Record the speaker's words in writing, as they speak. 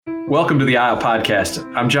Welcome to the Aisle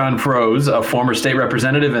Podcast. I'm John Prose, a former state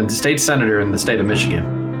representative and state senator in the state of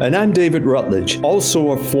Michigan. And I'm David Rutledge,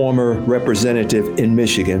 also a former representative in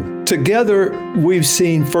Michigan. Together, we've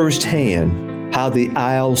seen firsthand how the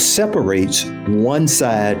aisle separates one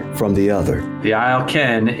side from the other. The aisle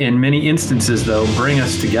can, in many instances, though, bring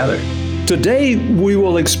us together. Today, we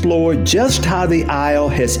will explore just how the aisle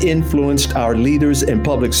has influenced our leaders and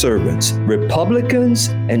public servants, Republicans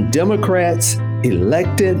and Democrats,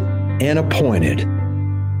 elected and appointed.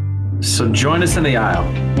 So join us in the aisle,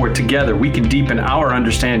 where together we can deepen our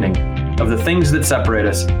understanding of the things that separate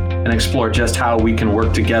us and explore just how we can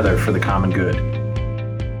work together for the common good.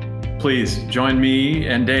 Please join me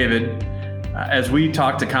and David as we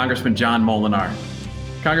talk to Congressman John Moolenaar.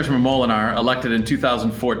 Congressman Moolenaar, elected in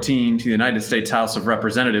 2014 to the United States House of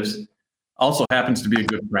Representatives, also happens to be a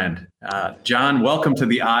good friend. John, welcome to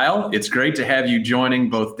the aisle. It's great to have you joining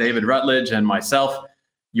both David Rutledge and myself,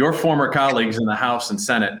 your former colleagues in the House and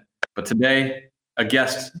Senate, but today, a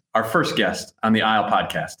guest, our first guest on the Aisle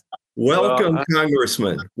Podcast. Welcome,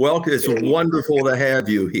 Congressman. Welcome. It's wonderful to have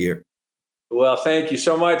you here. Well, thank you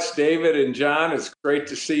so much, David and John. It's great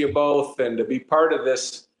to see you both and to be part of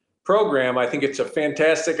this program. I think it's a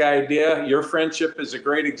fantastic idea. Your friendship is a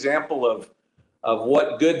great example of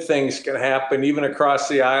what good things can happen, even across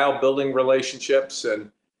the aisle, building relationships. And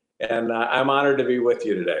I'm honored to be with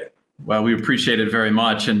you today. Well, we appreciate it very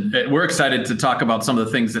much. And we're excited to talk about some of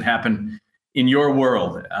the things that happen in your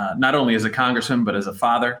world, not only as a congressman, but as a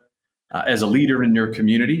father, as a leader in your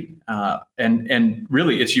community. And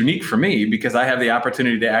really, it's unique for me because I have the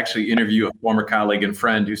opportunity to actually interview a former colleague and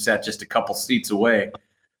friend who sat just a couple seats away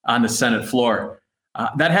on the Senate floor.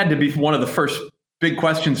 That had to be one of the first big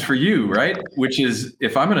questions for you, right? Which is,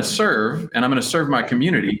 if I'm going to serve and I'm going to serve my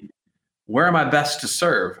community, where am I best to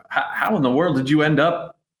serve? How in the world did you end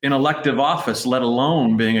up in elective office, let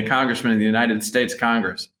alone being a congressman in the United States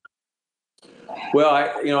Congress? Well,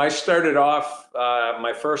 I started off,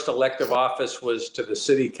 my first elective office was to the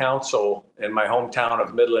city council in my hometown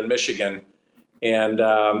of Midland, Michigan. And,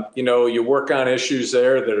 you work on issues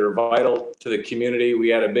there that are vital to the community. We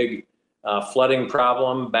had a big flooding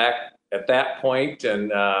problem back at that point,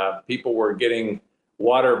 and people were getting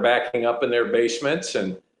water backing up in their basements.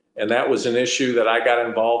 And that was an issue that I got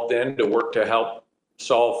involved in to work to help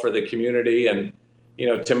solve for the community. And,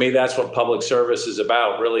 to me, that's what public service is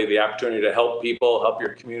about, really the opportunity to help people, help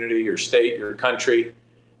your community, your state, your country.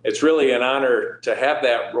 It's really an honor to have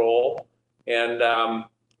that role. And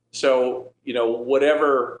so,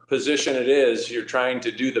 whatever position it is, you're trying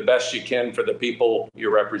to do the best you can for the people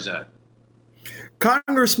you represent.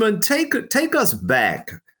 Congressman, take us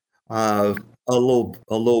back a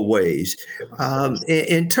little ways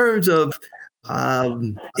in terms of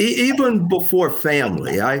even before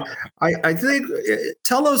family. I think,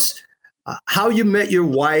 tell us how you met your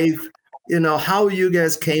wife, how you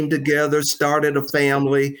guys came together, started a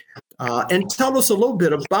family, and tell us a little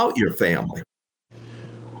bit about your family.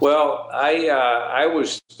 Well, I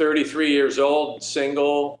was 33 years old,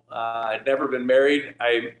 single. I'd never been married.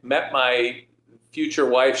 I met my future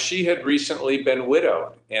wife. She had recently been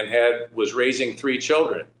widowed and was raising 3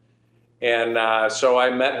 children. And so I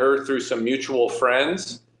met her through some mutual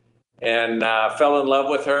friends and fell in love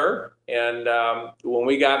with her. And when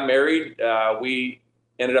we got married, we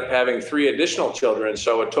ended up having 3 additional children,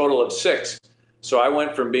 so a total of 6. So I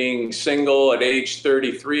went from being single at age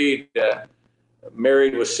 33 to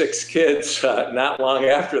married with 6 kids not long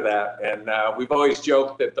after that. And we've always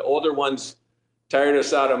joked that the older ones tired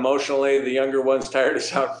us out emotionally, the younger ones tired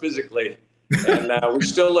us out physically. And we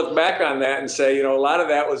still look back on that and say, a lot of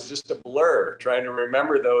that was just a blur, trying to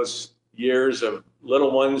remember those years of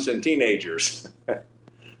little ones and teenagers.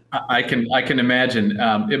 I can imagine.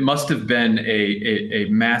 It must have been a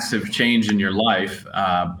massive change in your life.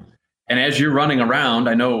 And as you're running around,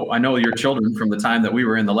 I know your children from the time that we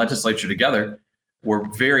were in the legislature together were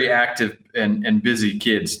very active and busy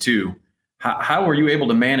kids too. How were you able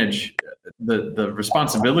to manage the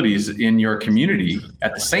responsibilities in your community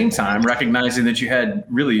at the same time, recognizing that you had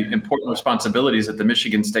really important responsibilities at the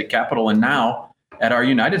Michigan State Capitol and now at our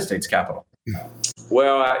United States Capitol?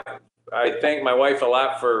 Well, I thank my wife a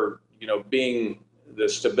lot for, being the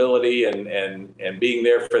stability and being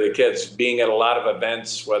there for the kids, being at a lot of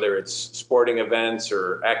events, whether it's sporting events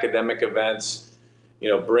or academic events,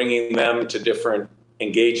 bringing them to different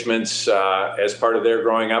engagements as part of their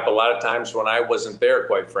growing up. A lot of times when I wasn't there,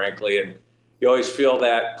 quite frankly, and you always feel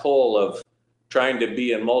that pull of trying to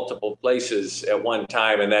be in multiple places at one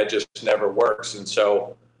time, and that just never works. And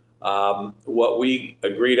so what we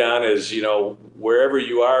agreed on is, wherever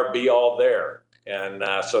you are, be all there. And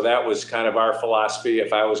so that was kind of our philosophy.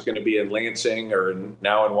 If I was going to be in Lansing or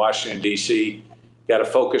now in Washington, D.C., got to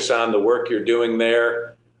focus on the work you're doing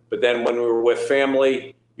there. But then when we were with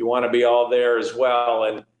family, you want to be all there as well.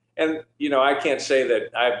 And I can't say that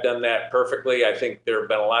I've done that perfectly. I think there have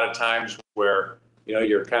been a lot of times where,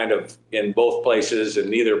 you're kind of in both places and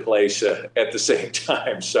neither place at the same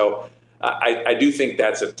time. So I do think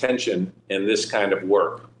that's a tension in this kind of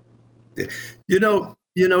work.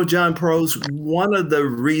 John Prose, one of the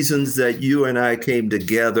reasons that you and I came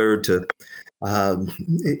together to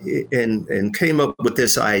and came up with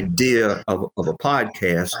this idea of a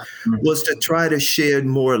podcast was to try to shed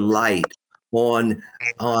more light on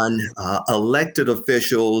elected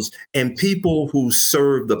officials and people who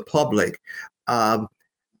serve the public.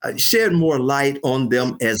 Shed more light on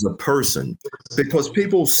them as a person, because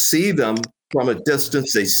people see them from a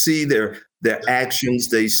distance. They see their actions,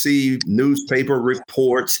 they see newspaper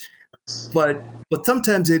reports, but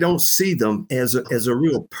sometimes they don't see them as a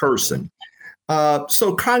real person.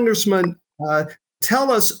 So, Congressman, tell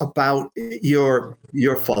us about your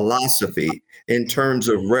philosophy in terms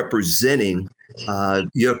of representing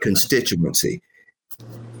your constituency.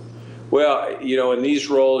 Well, in these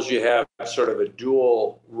roles, you have sort of a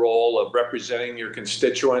dual role of representing your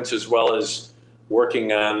constituents as well as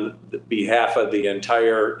working on behalf of the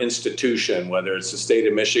entire institution, whether it's the state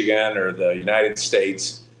of Michigan or the United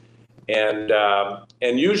States. And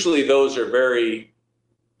usually those are very,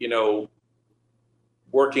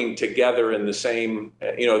 working together in the same,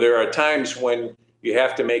 there are times when you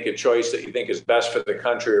have to make a choice that you think is best for the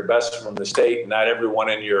country or best from the state. Not everyone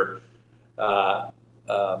in your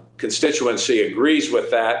constituency agrees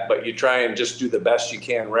with that, but you try and just do the best you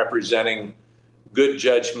can representing good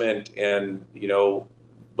judgment and,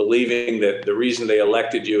 believing that the reason they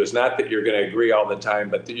elected you is not that you're going to agree all the time,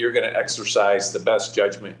 but that you're going to exercise the best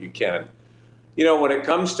judgment you can. When it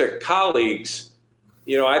comes to colleagues,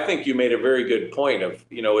 I think you made a very good point of,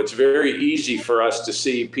 it's very easy for us to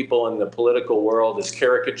see people in the political world as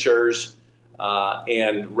caricatures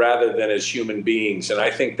and rather than as human beings. And I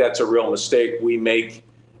think that's a real mistake we make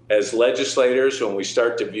as legislators when we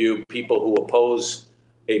start to view people who oppose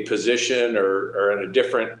a position or in a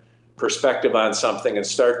different perspective on something and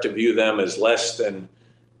start to view them as less than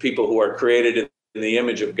people who are created in the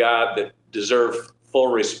image of God that deserve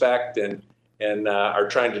full respect and are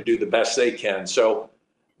trying to do the best they can. So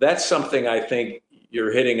that's something I think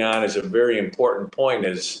you're hitting on is a very important point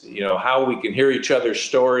is, how we can hear each other's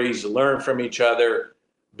stories, learn from each other,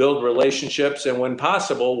 build relationships, and when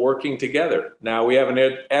possible, working together. Now, we have an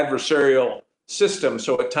adversarial system,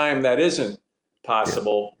 so at times that isn't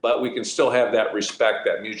possible, but we can still have that respect,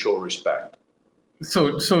 that mutual respect.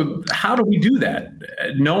 So how do we do that?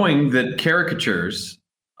 Knowing that caricatures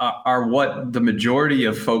are what the majority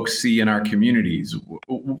of folks see in our communities,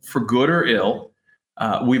 for good or ill.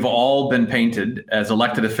 We've all been painted as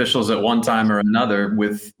elected officials at one time or another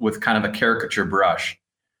with kind of a caricature brush.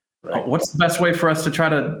 Right. What's the best way for us to try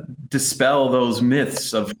to dispel those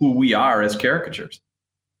myths of who we are as caricatures?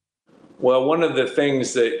 Well, one of the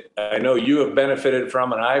things that I know you have benefited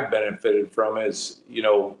from and I've benefited from is,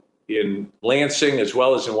 in Lansing as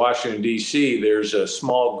well as in Washington, D.C., there's a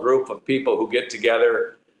small group of people who get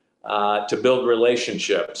together to build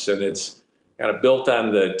relationships. And it's kind of built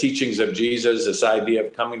on the teachings of Jesus, this idea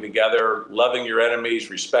of coming together, loving your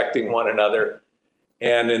enemies, respecting one another.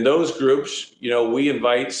 And in those groups, we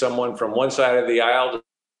invite someone from one side of the aisle to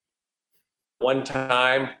one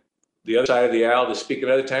time, the other side of the aisle to speak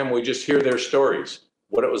another time. We just hear their stories,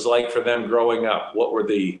 what it was like for them growing up, what were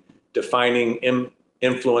the defining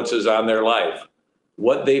influences on their life,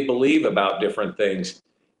 what they believe about different things.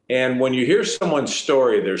 And when you hear someone's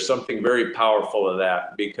story, there's something very powerful of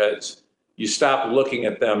that, because you stop looking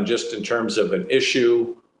at them just in terms of an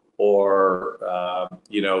issue or,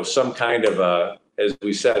 some kind of as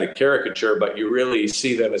we said, a caricature, but you really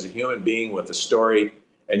see them as a human being with a story,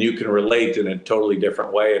 and you can relate in a totally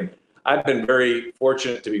different way. And I've been very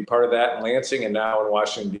fortunate to be part of that in Lansing and now in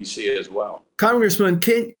Washington, D.C. as well. Congressman,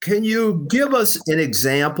 can you give us an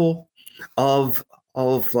example of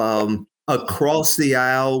across the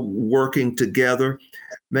aisle working together?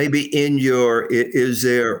 Maybe is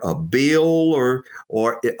there a bill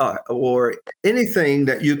or anything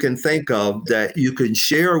that you can think of that you can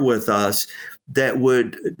share with us that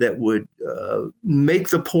would make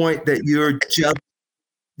the point that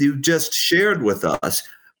you just shared with us,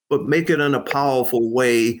 but make it in a powerful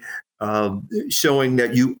way, showing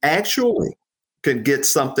that you actually can get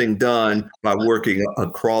something done by working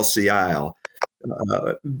across the aisle,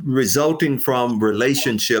 resulting from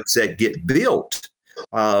relationships that get built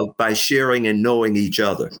by sharing and knowing each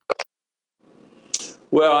other.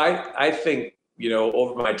 Well, I think,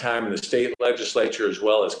 over my time in the state legislature as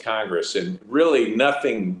well as Congress, and really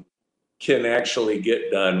nothing can actually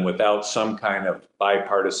get done without some kind of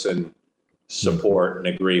bipartisan support and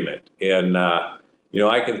agreement. And,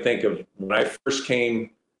 I can think of when I first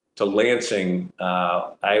came to Lansing,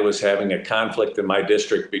 I was having a conflict in my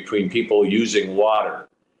district between people using water.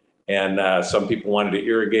 And some people wanted to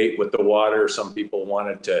irrigate with the water. Some people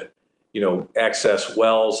wanted to, access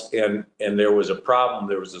wells. And there was a problem.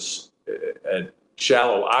 There was a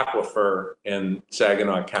shallow aquifer in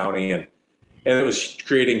Saginaw County, and it was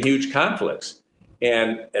creating huge conflicts.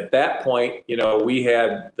 And at that point, we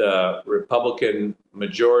had the Republican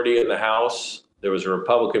majority in the House. There was a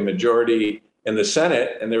Republican majority in the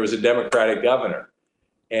Senate, and there was a Democratic governor.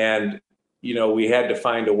 And, we had to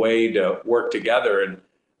find a way to work together. And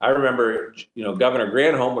I remember, Governor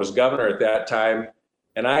Granholm was governor at that time,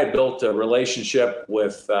 and I had built a relationship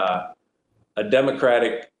with a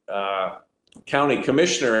Democratic county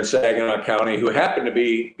commissioner in Saginaw County who happened to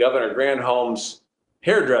be Governor Granholm's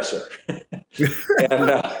hairdresser.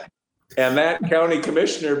 And that county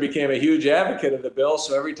commissioner became a huge advocate of the bill.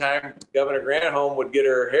 So every time Governor Granholm would get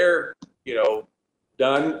her hair,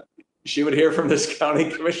 done, she would hear from this county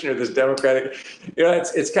commissioner, this Democratic.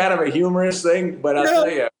 It's kind of a humorous thing, but I'll tell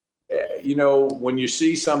you, when you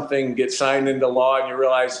see something get signed into law and you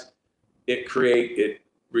realize it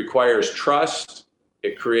requires trust.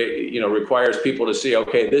 It requires people to see,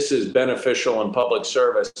 okay, this is beneficial in public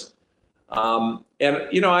service. I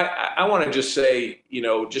want to just say,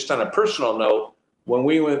 just on a personal note, when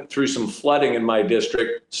we went through some flooding in my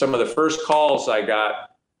district, some of the first calls I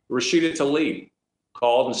got, Rashida Tlaib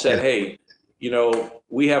called and said, hey,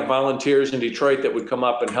 we have volunteers in Detroit that would come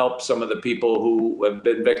up and help some of the people who have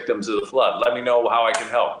been victims of the flood. Let me know how I can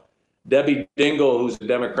help. Debbie Dingell, who's a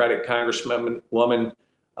Democratic congresswoman,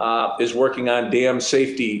 is working on dam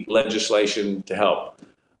safety legislation to help.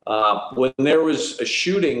 When there was a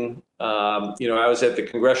shooting, I was at the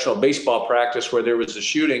congressional baseball practice where there was a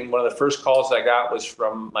shooting. One of the first calls I got was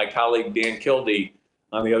from my colleague Dan Kildee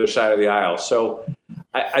on the other side of the aisle. So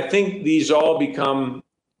I think these all become,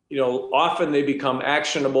 often they become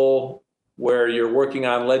actionable where you're working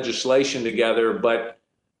on legislation together, but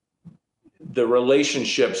the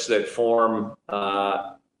relationships that form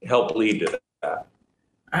help lead to that.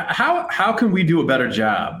 How can we do a better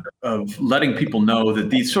job of letting people know that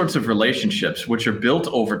these sorts of relationships, which are built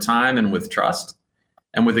over time and with trust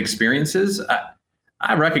and with experiences,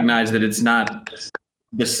 I recognize that it's not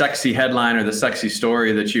the sexy headline or the sexy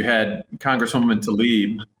story that you had Congresswoman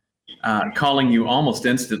Tlaib calling you almost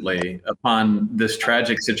instantly upon this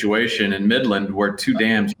tragic situation in Midland where 2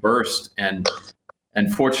 dams burst and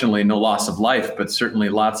fortunately no loss of life, but certainly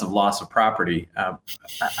lots of loss of property.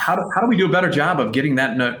 How do we do a better job of getting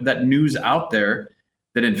that news out there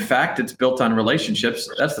that in fact it's built on relationships?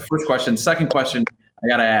 That's the first question. Second question I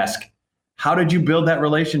got to ask, how did you build that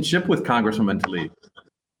relationship with Congresswoman Tlaib?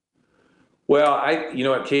 Well,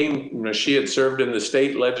 it came, she had served in the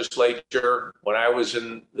state legislature when I was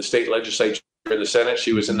in the state legislature in the Senate.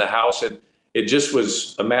 She was in the House, and it just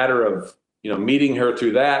was a matter of, meeting her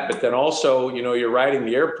through that. But then also, you're riding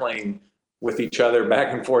the airplane with each other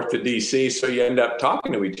back and forth to DC. So you end up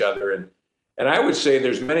talking to each other. And I would say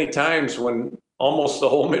there's many times when almost the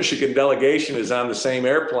whole Michigan delegation is on the same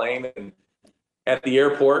airplane and at the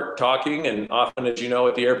airport talking. And often, as you know,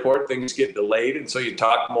 at the airport, things get delayed. And so you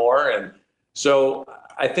talk more. And so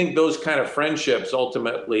I think those kind of friendships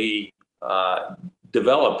ultimately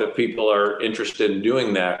develop if people are interested in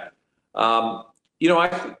doing that.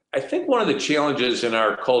 I think one of the challenges in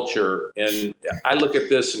our culture, and I look at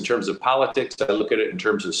this in terms of politics, I look at it in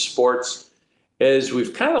terms of sports, is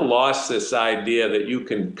we've kind of lost this idea that you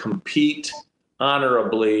can compete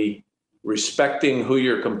honorably, respecting who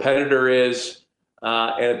your competitor is,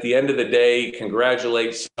 and at the end of the day,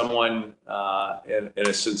 congratulate someone in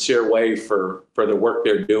a sincere way for the work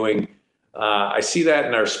they're doing. I see that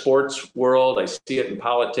in our sports world. I see it in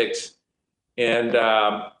politics. And,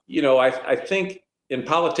 I think in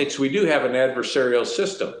politics, we do have an adversarial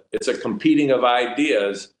system. It's a competing of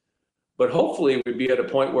ideas, but hopefully we'd be at a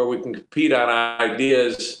point where we can compete on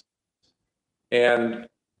ideas and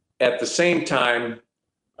at the same time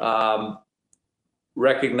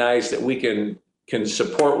recognize that we can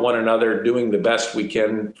support one another doing the best we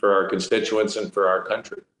can for our constituents and for our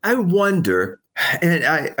country. I wonder, and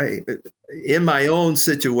I in my own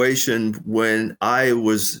situation when I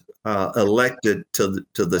was elected to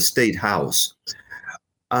the state house,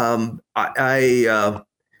 I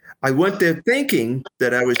went there thinking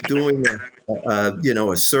that I was doing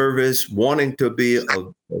a service, wanting to be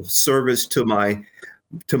of service to my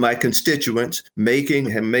to my constituents,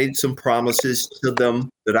 have made some promises to them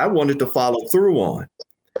that I wanted to follow through on.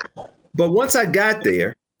 But once I got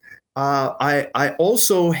there, I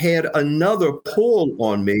also had another pull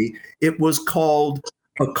on me. It was called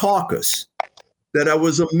a caucus that I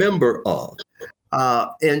was a member of.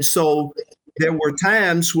 And so there were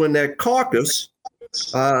times when that caucus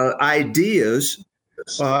ideas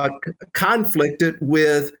conflicted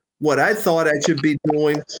with what I thought I should be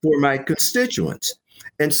doing for my constituents.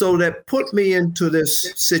 And so that put me into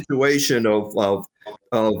this situation of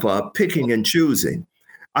picking and choosing.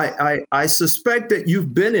 I suspect that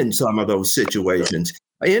you've been in some of those situations.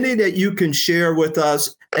 Any that you can share with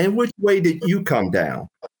us, and which way did you come down?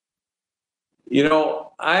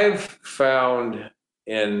 I've found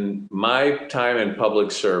in my time in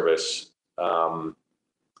public service,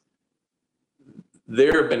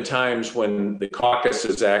 there have been times when the caucus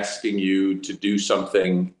is asking you to do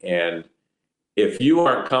something, and if you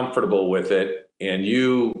aren't comfortable with it and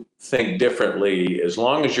you think differently, as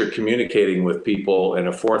long as you're communicating with people in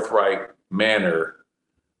a forthright manner,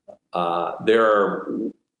 there are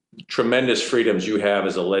tremendous freedoms you have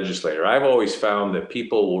as a legislator. I've always found that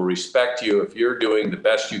people will respect you if you're doing the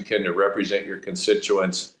best you can to represent your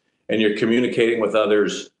constituents and you're communicating with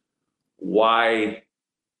others why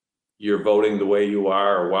you're voting the way you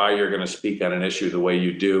are or why you're going to speak on an issue the way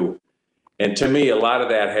you do. And to me, a lot of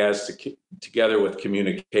that has to together with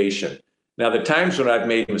communication. Now, the times when I've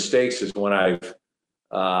made mistakes is when I've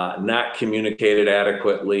not communicated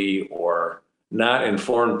adequately or not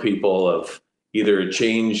informed people of either a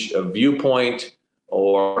change of viewpoint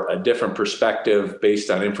or a different perspective based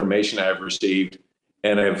on information I've received.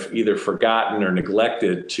 And I've either forgotten or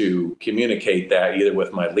neglected to communicate that either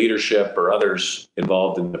with my leadership or others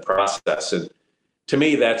involved in the process. And to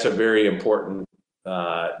me, that's a very important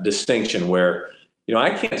distinction where, I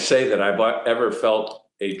can't say that I've ever felt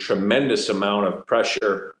a tremendous amount of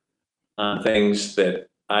pressure on things that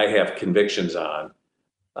I have convictions on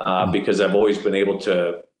because I've always been able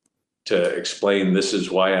to explain this is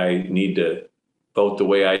why I need to vote the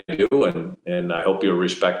way I do, and I hope you'll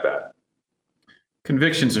respect that.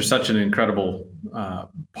 Convictions are such an incredible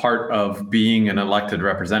part of being an elected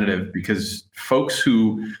representative because folks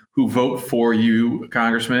who vote for you,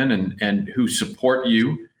 Congressman, and who support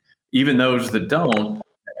you, even those that don't,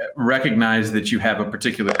 recognize that you have a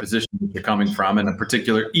particular position that you're coming from and a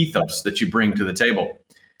particular ethos that you bring to the table.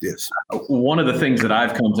 Yes. One of the things that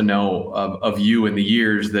I've come to know of you in the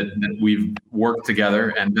years that we've worked together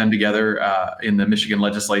and been together in the Michigan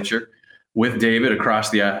legislature with David across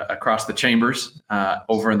the chambers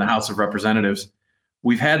over in the House of Representatives,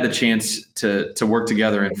 we've had the chance to work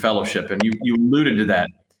together in fellowship. And you alluded to that.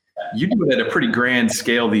 You do it at a pretty grand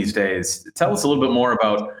scale these days. Tell us a little bit more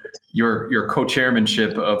about your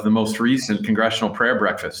co-chairmanship of the most recent Congressional Prayer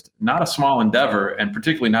Breakfast. Not a small endeavor, and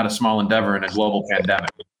particularly not a small endeavor in a global pandemic.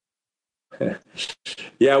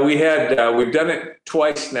 Yeah, we've done it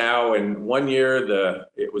twice now. And one year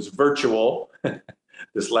it was virtual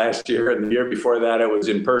this last year, and the year before that it was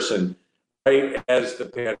in person, right as the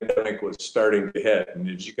pandemic was starting to hit. And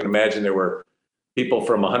as you can imagine, there were people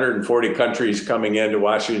from 140 countries coming into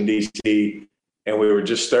Washington, D.C., and we were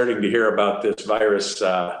just starting to hear about this virus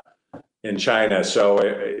in China. So,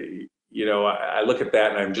 I look at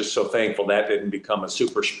that and I'm just so thankful that didn't become a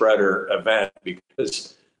super spreader event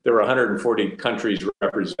because there were 140 countries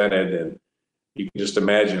represented, and you can just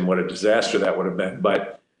imagine what a disaster that would have been.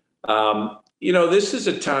 But, this is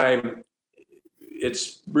a time,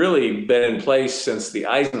 it's really been in place since the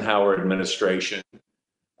Eisenhower administration.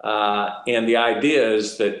 And the idea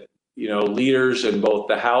is that, leaders in both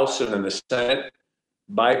the House and in the Senate,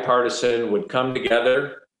 bipartisan, would come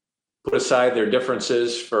together, put aside their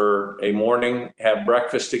differences for a morning, have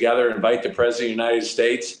breakfast together, invite the President of the United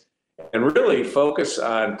States, and really focus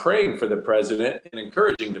on praying for the President and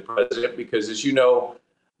encouraging the President, because as you know,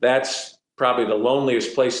 that's probably the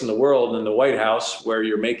loneliest place in the world, in the White House, where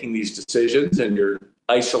you're making these decisions and you're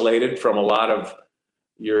isolated from a lot of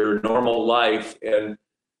your normal life. And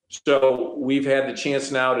so we've had the chance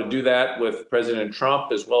now to do that with President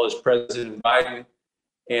Trump as well as President Biden.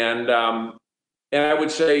 And I would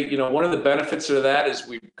say, one of the benefits of that is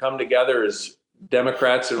we've come together as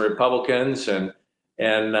Democrats and Republicans and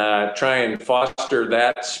try and foster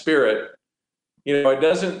that spirit. It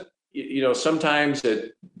doesn't, sometimes at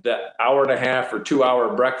the hour and a half or 2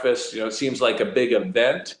 hour breakfast, it seems like a big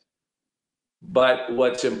event. But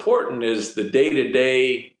what's important is the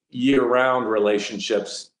day-to-day, year-round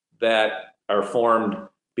relationships that are formed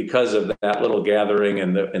because of that little gathering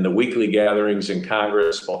and the weekly gatherings in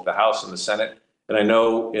Congress, both the House and the Senate, and I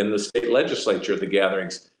know in the state legislature, the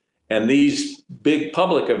gatherings. And these big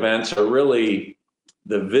public events are really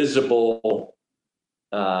the visible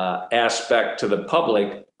aspect to the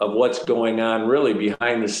public of what's going on really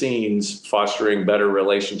behind the scenes, fostering better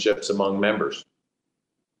relationships among members.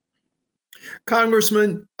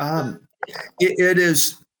 Congressman, it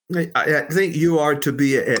is, I think you are to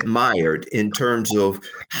be admired in terms of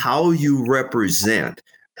how you represent,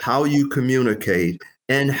 how you communicate,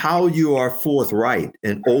 and how you are forthright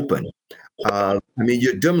and open. I mean,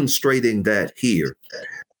 you're demonstrating that here.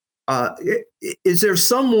 Is there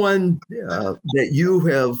someone that you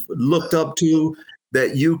have looked up to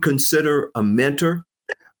that you consider a mentor?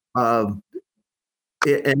 And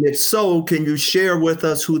if so, can you share with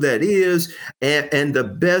us who that is and the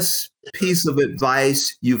best piece of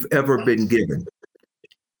advice you've ever been given?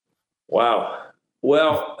 Wow.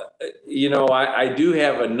 Well, I do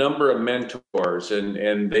have a number of mentors,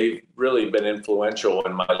 and they've really been influential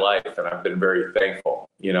in my life, and I've been very thankful.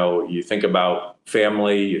 You think about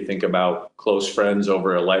family, you think about close friends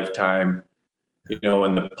over a lifetime. In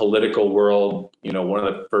the political world, one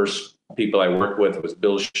of the first people I worked with was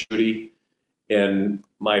Bill Schuette. In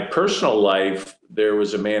my personal life, there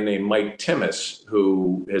was a man named Mike Timmis,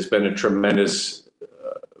 who has been a tremendous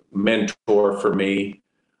mentor for me.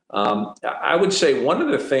 I would say one of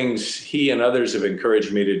the things he and others have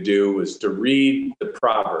encouraged me to do is to read the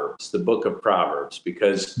Proverbs, the book of Proverbs,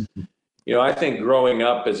 because, I think growing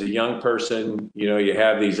up as a young person, you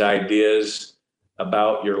have these ideas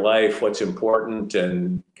about your life, what's important,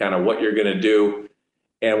 and kind of what you're going to do.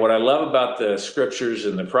 And what I love about the scriptures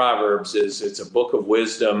and the Proverbs is it's a book of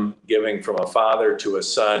wisdom, giving from a father to a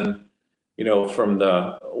son, from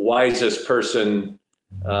the wisest person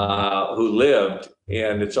who lived,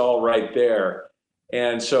 and it's all right there.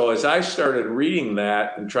 And so as I started reading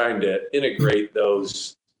that and trying to integrate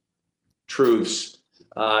those truths,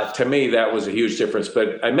 to me, that was a huge difference.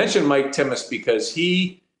 But I mentioned Mike Timmis because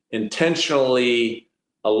he intentionally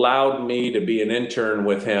allowed me to be an intern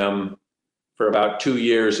with him for about 2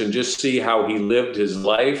 years and just see how he lived his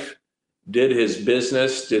life, did his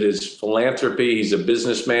business, did his philanthropy. He's a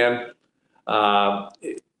businessman,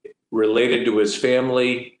 related to his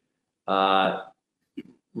family,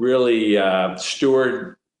 really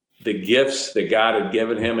steward the gifts that God had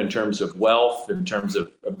given him in terms of wealth, in terms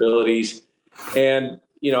of abilities. And,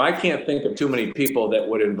 I can't think of too many people that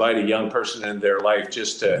would invite a young person in their life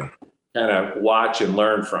just to kind of watch and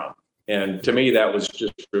learn from. And to me, that was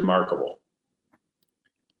just remarkable.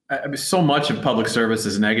 I mean, so much of public service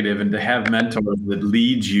is negative, and to have mentors that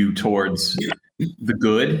lead you towards the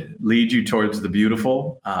good, lead you towards the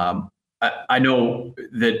beautiful. I know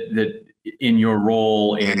that in your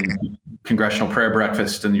role in Congressional Prayer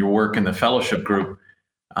Breakfast and your work in the fellowship group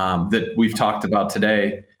that we've talked about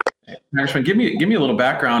today, Congressman, give me a little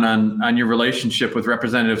background on your relationship with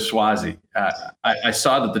Representative Suozzi. I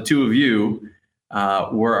saw that the two of you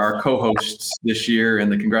were our co-hosts this year in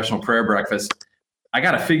the Congressional Prayer Breakfast. I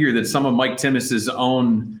got to figure that some of Mike Timmis's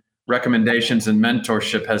own recommendations and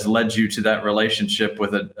mentorship has led you to that relationship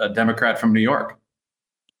with a Democrat from New York.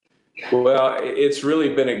 Well, it's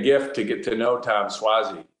really been a gift to get to know Tom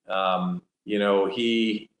Suozzi.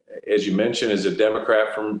 He, as you mentioned, is a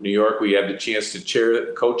Democrat from New York. We had the chance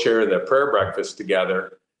to co-chair the prayer breakfast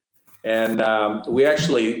together. And we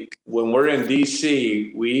actually, when we're in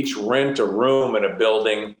DC, we each rent a room in a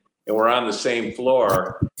building and we're on the same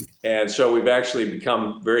floor. And so we've actually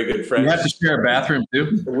become very good friends. You have to share a bathroom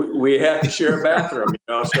too? We have to share a bathroom,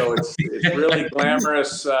 so it's really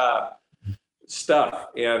glamorous stuff.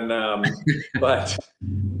 And, but,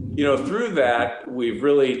 through that, we've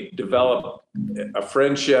really developed a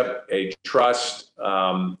friendship, a trust.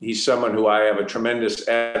 He's someone who I have a tremendous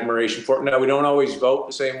admiration for. Now, we don't always vote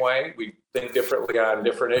the same way. We think differently on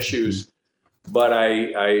different issues. But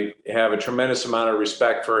I have a tremendous amount of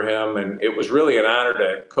respect for him. And it was really an honor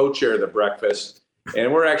to co-chair the breakfast.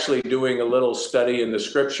 And we're actually doing a little study in the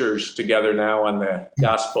scriptures together now on the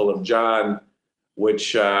Gospel of John,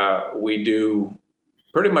 which we do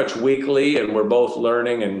pretty much weekly. And we're both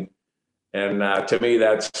learning. And to me,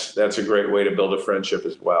 that's a great way to build a friendship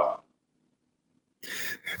as well.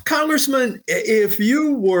 Congressman, if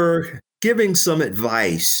you were giving some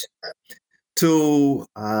advice to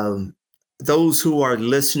those who are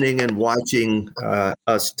listening and watching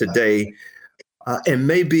us today, and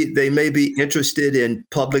they may be interested in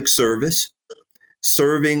public service,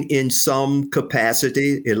 serving in some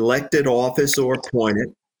capacity, elected office or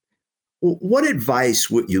appointed, what advice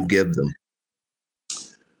would you give them?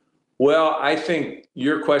 Well, I think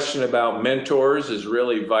your question about mentors is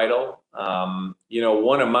really vital.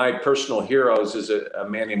 One of my personal heroes is a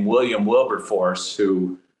man named William Wilberforce,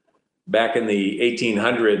 who back in the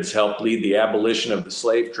 1800s, helped lead the abolition of the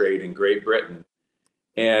slave trade in Great Britain.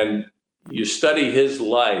 And you study his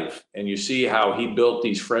life and you see how he built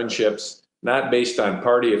these friendships, not based on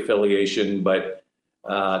party affiliation, but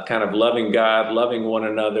kind of loving God, loving one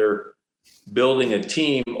another, building a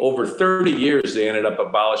team. Over 30 years, they ended up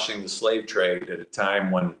abolishing the slave trade at a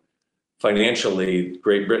time when financially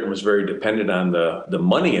Great Britain was very dependent on the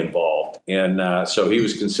money involved. And so he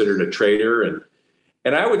was considered a traitor.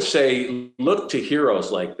 And I would say, look to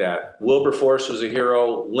heroes like that. Wilberforce was a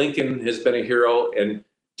hero. Lincoln has been a hero. And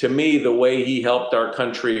to me, the way he helped our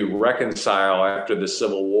country reconcile after the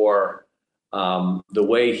Civil War, the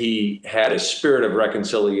way he had a spirit of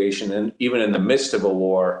reconciliation, and even in the midst of a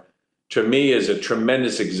war, to me is a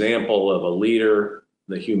tremendous example of a leader,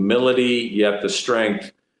 the humility, yet the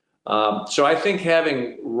strength. So I think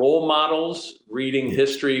having role models, reading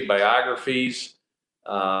history, biographies,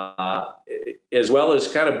 as well as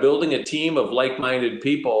kind of building a team of like-minded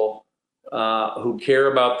people who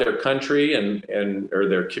care about their country and or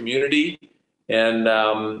their community, and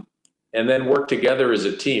then work together as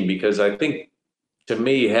a team. Because I think, to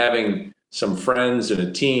me, having some friends and a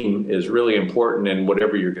team is really important in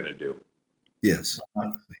whatever you're going to do. Yes.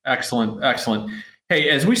 Excellent. Hey,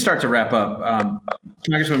 as we start to wrap up,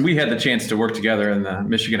 Congressman, we had the chance to work together in the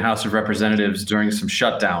Michigan House of Representatives during some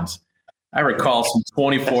shutdowns. I recall some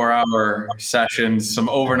 24-hour sessions, some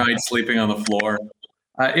overnight sleeping on the floor.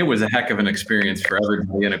 It was a heck of an experience for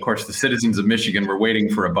everybody. And of course, the citizens of Michigan were waiting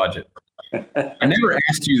for a budget. I never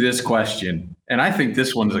asked you this question, and I think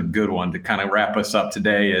this one's a good one to kind of wrap us up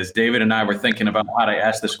today, as David and I were thinking about how to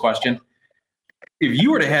ask this question. If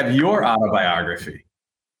you were to have your autobiography,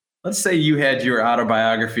 let's say you had your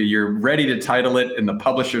autobiography, you're ready to title it, and the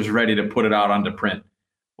publisher's ready to put it out onto print,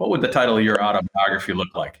 what would the title of your autobiography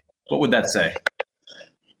look like? What would that say?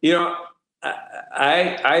 You know,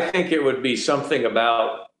 I think it would be something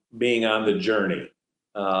about being on the journey.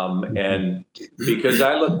 And because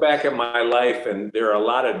I look back at my life and there are a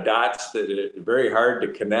lot of dots that are very hard to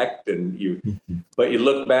connect, but you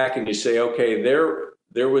look back and you say, okay,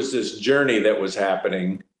 there was this journey that was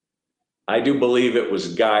happening. I do believe it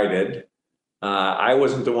was guided. I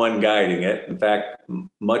wasn't the one guiding it. In fact,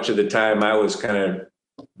 much of the time I was kind of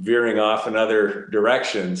veering off in other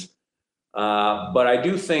directions. But I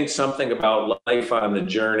do think something about life on the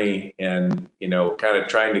journey and, kind of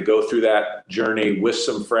trying to go through that journey with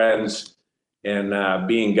some friends and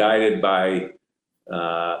being guided by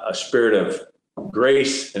a spirit of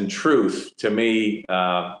grace and truth. To me,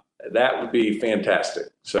 that would be fantastic.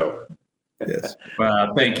 So, yes.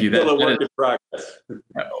 Well, thank you. Still a work in progress.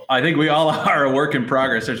 I think we all are a work in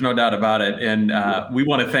progress. There's no doubt about it. And we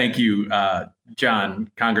want to thank you, John,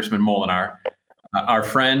 Congressman Moolenaar, our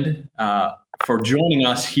friend, for joining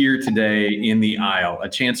us here today in the aisle, a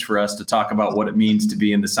chance for us to talk about what it means to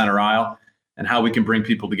be in the center aisle and how we can bring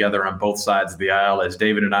people together on both sides of the aisle, as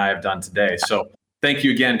David and I have done today. So thank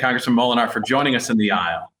you again, Congressman Moolenaar, for joining us in the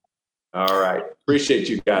aisle. All right. Appreciate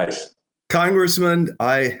you guys. Congressman,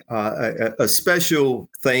 a special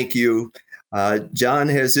thank you. John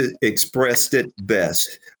has expressed it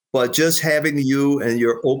best, but just having you and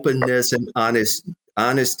your openness and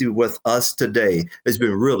honesty with us today has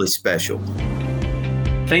been really special.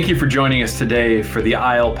 Thank you for joining us today for the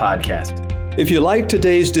Aisle Podcast. If you like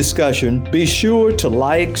today's discussion, be sure to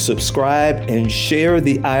like, subscribe, and share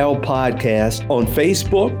the Aisle Podcast on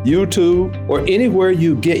Facebook, YouTube, or anywhere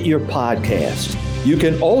you get your podcasts. You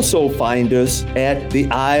can also find us at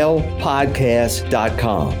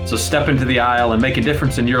theaislepodcast.com. So step into the aisle and make a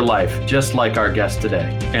difference in your life, just like our guest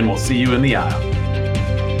today. And we'll see you in the aisle.